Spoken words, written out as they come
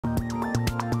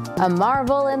A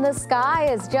marvel in the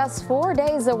sky is just 4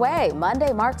 days away.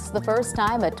 Monday marks the first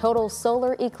time a total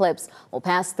solar eclipse will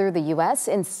pass through the U.S.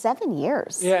 in 7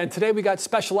 years. Yeah, and today we got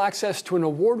special access to an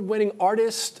award-winning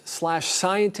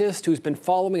artist/scientist who's been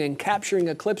following and capturing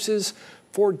eclipses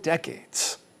for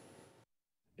decades.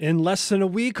 In less than a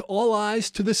week, all eyes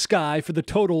to the sky for the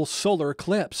total solar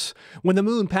eclipse, when the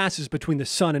moon passes between the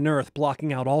sun and earth,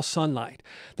 blocking out all sunlight.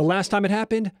 The last time it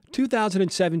happened,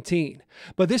 2017.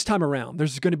 But this time around,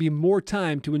 there's going to be more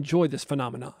time to enjoy this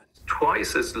phenomenon.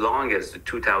 Twice as long as the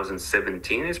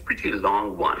 2017 is a pretty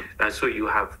long one. And so you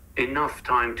have enough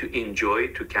time to enjoy,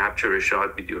 to capture a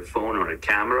shot with your phone or a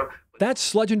camera.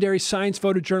 That's legendary science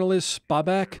photojournalist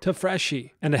Babak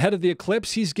Tafreshi. And ahead of the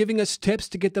eclipse, he's giving us tips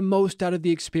to get the most out of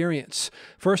the experience.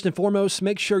 First and foremost,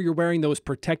 make sure you're wearing those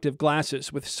protective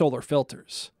glasses with solar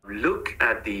filters. Look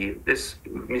at this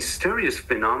mysterious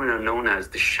phenomenon known as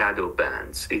the shadow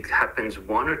bands. It happens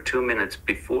 1 or 2 minutes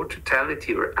before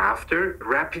totality or after,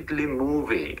 rapidly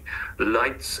moving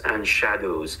lights and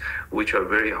shadows, which are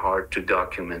very hard to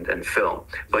document and film.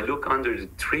 But look under the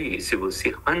trees, you will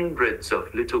see hundreds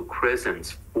of little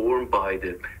crescents formed by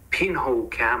the pinhole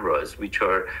cameras, which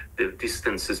are the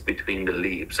distances between the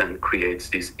leaves, and creates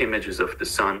these images of the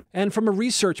sun. And from a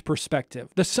research perspective,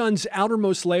 the sun's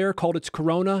outermost layer, called its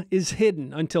corona, is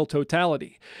hidden until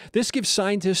totality. This gives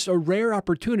scientists a rare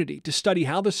opportunity to study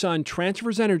how the sun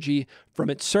transfers energy from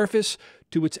its surface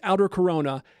to its outer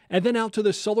corona and then out to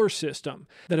the solar system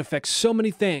that affects so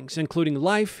many things, including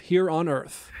life here on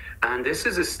Earth. And this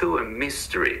is still a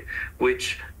mystery,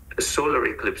 which a solar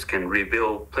eclipse can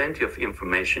reveal plenty of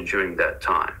information during that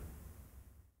time.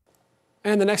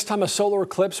 And the next time a solar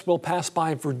eclipse will pass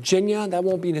by Virginia, that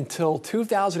won't be until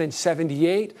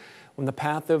 2078, when the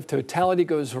path of totality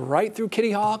goes right through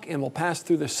Kitty Hawk and will pass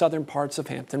through the southern parts of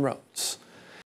Hampton Roads.